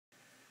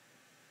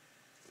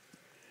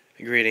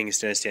Greetings,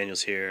 Dennis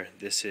Daniels here.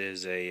 This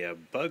is a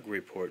bug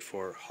report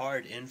for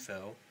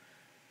hardinfo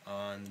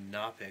on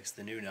Knoppix,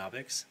 the new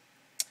Knoppix.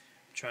 I'm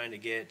trying to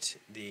get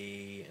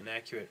an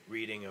accurate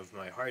reading of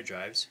my hard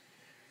drives,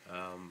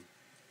 and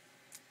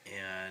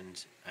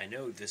I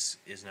know this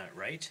is not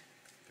right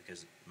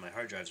because my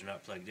hard drives are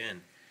not plugged in.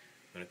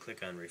 I'm going to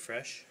click on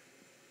refresh.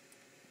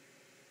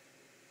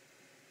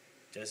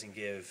 Doesn't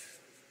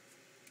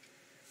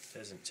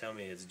tell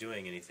me it's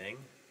doing anything,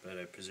 but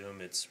I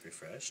presume it's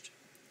refreshed.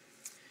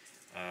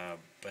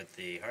 But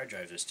the hard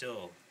drives are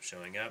still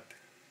showing up,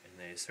 and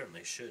they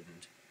certainly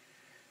shouldn't,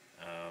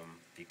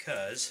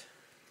 because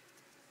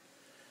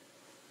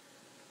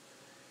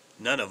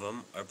none of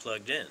them are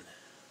plugged in.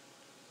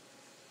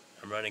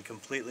 I'm running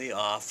completely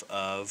off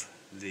of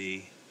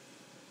the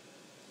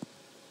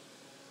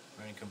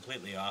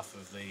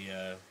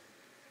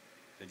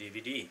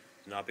DVD,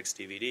 Knoppix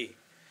DVD.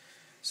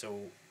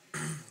 So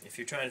if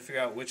you're trying to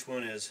figure out which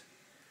one is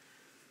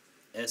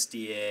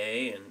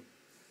SDA and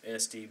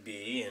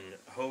SDB and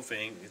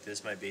hoping that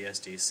this might be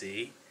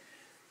SDC,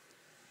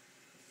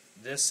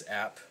 this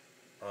app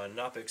on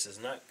Knoppix is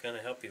not going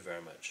to help you very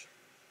much.